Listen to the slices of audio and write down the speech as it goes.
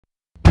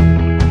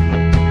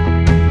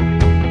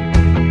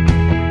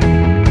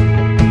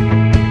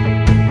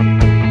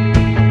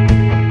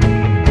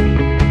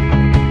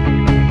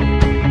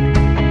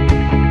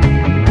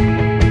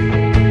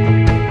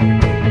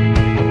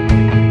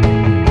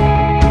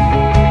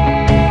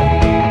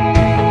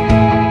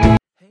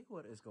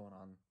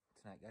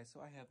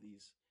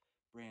these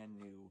brand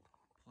new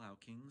Plow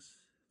Kings.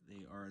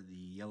 They are the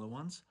yellow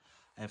ones.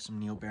 I have some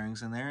Neo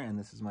bearings in there, and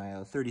this is my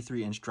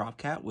 33-inch drop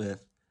cat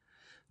with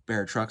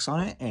Bear trucks on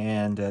it.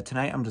 And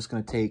tonight I'm just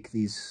going to take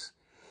these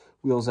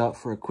wheels out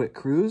for a quick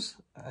cruise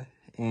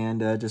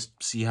and just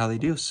see how they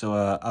do. So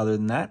other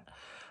than that,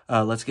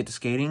 let's get to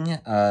skating.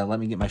 Let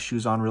me get my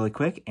shoes on really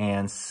quick,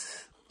 and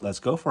let's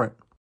go for it.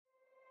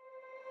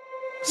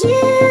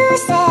 You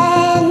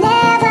said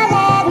never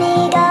let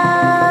me go.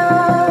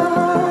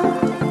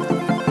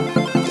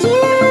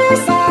 You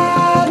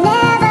said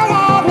never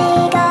let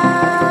me go.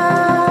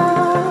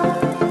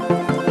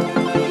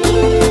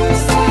 You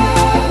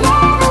said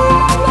never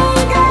let me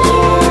go.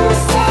 You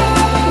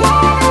said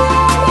never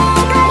let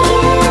me go.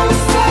 You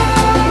said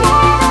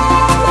never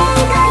let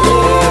me go.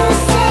 You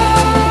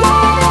said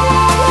never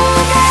let me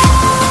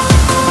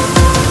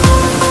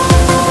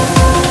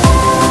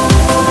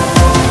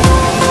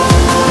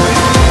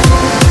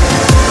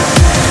go.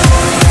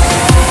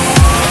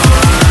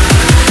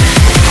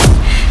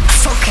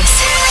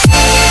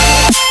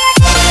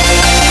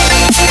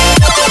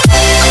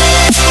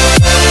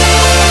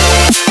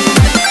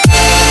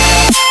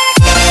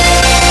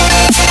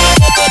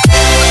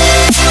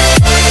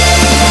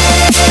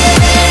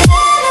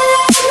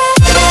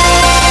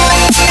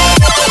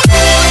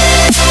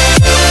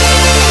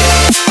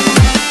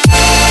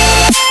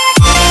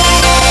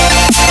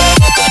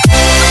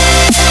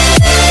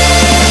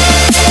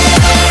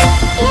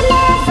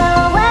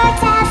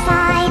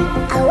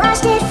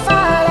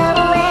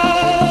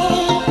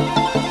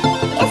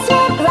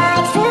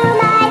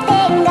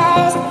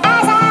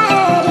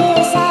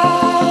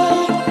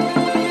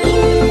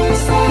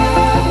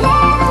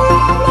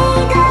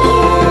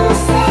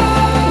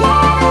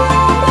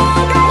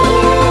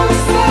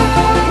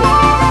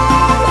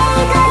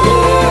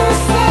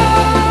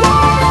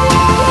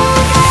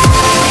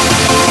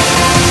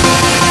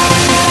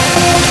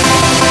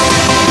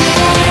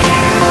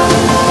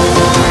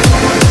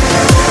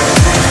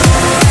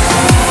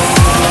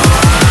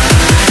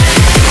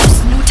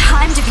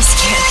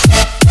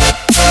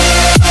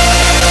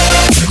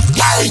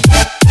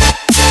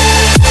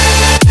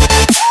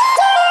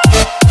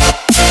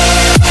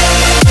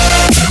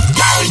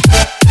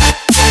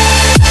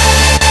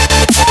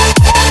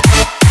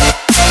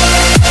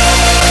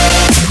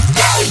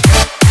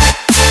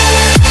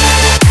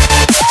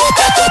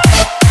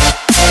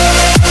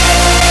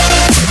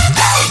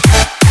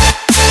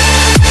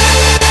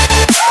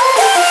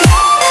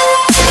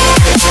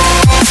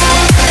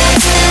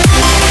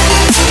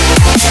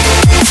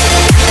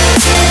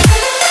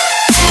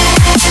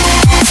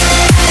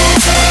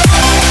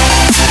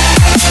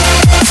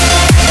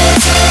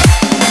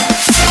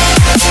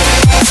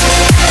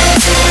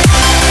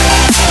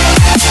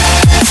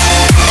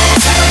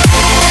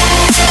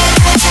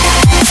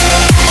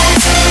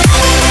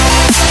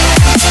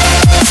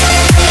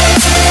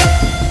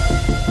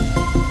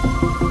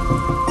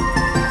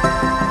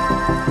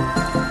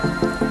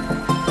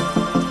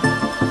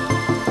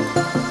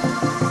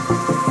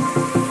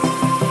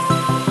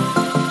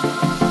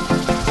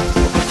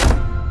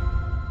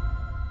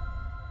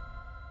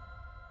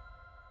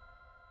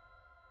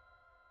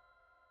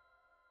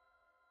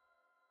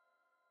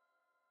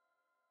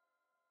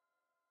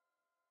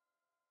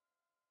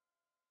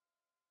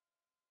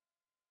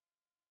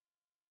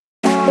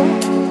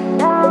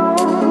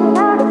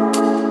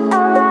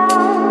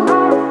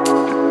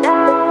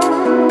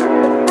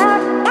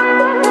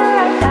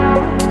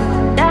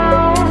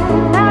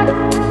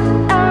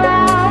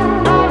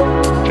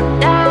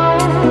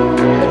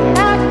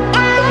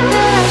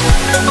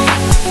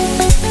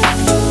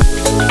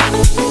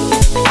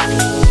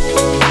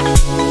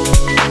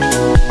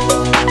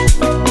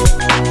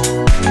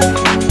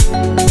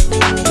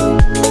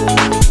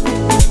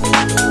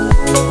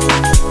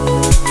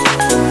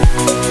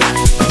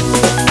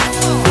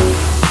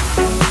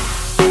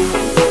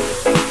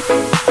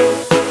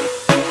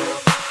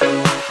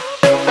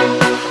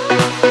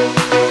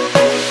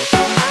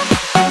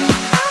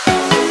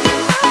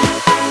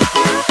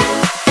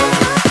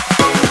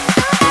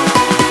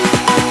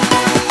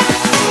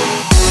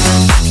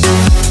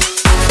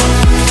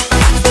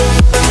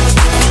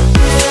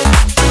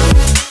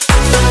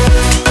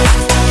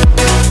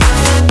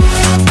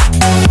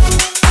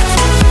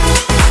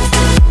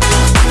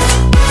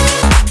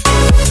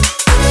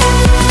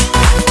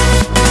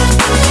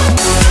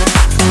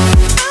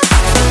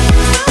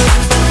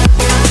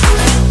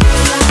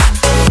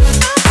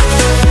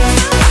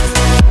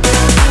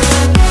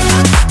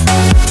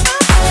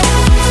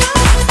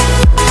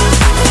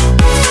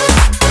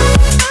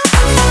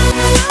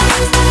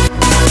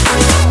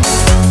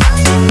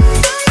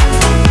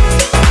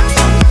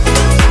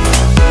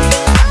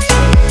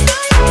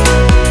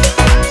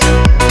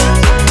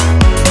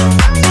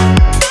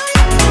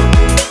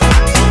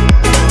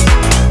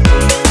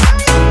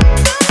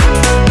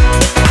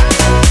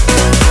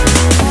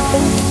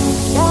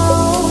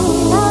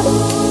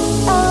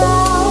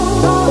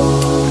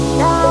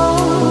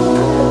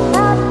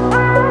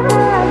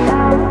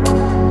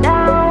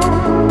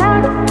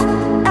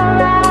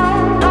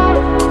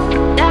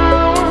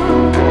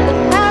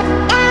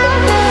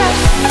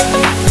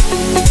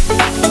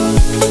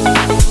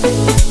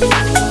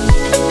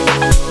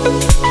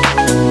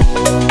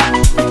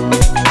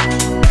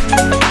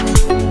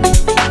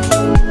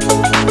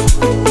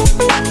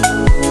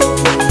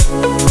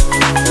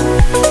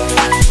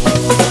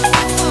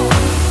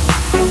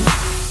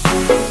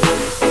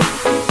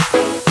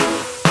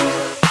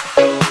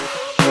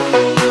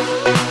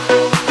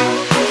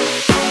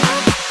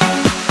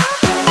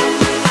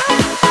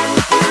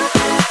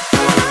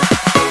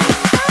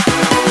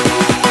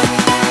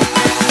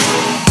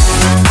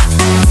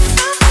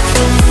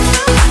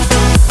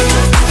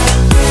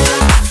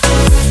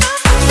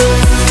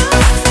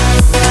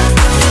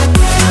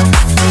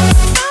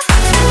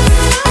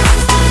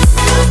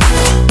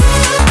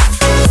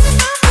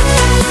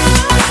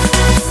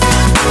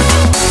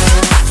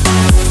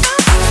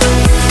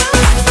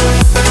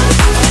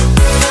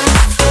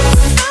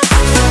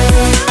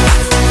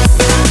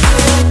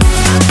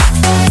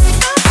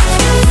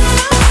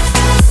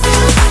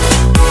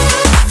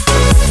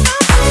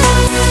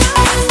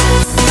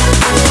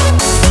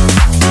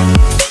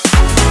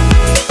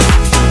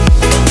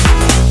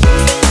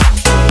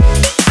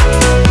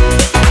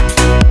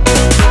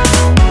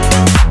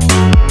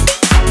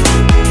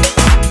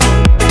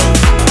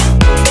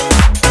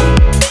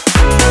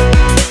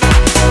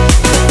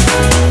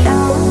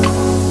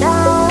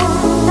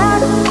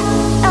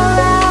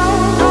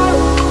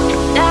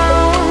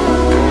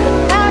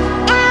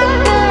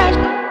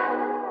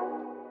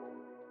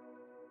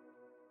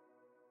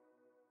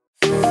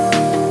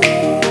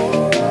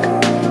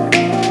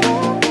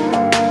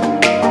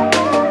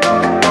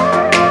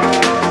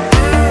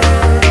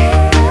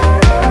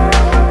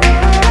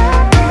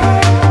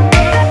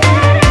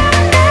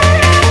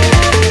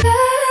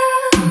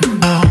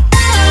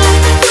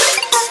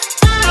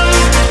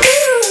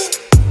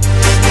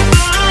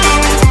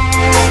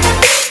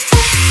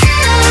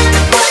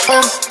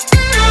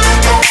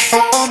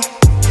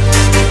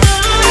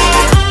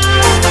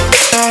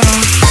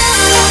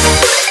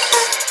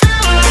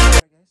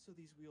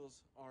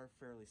 are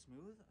fairly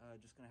smooth.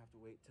 Just gonna have to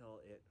wait till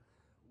it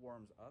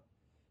warms up.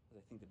 I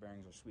think the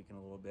bearings are squeaking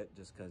a little bit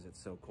just because it's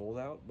so cold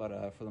out,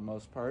 but for the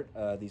most part,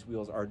 these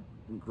wheels are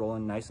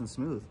rolling nice and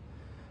smooth.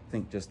 I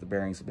think just the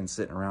bearings have been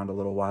sitting around a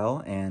little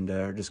while and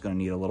are just going to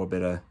need a little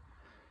bit of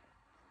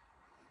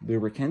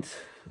lubricant,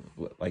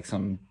 like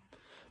some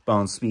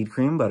Bone Speed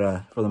Cream,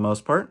 but for the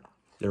most part,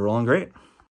 they're rolling great.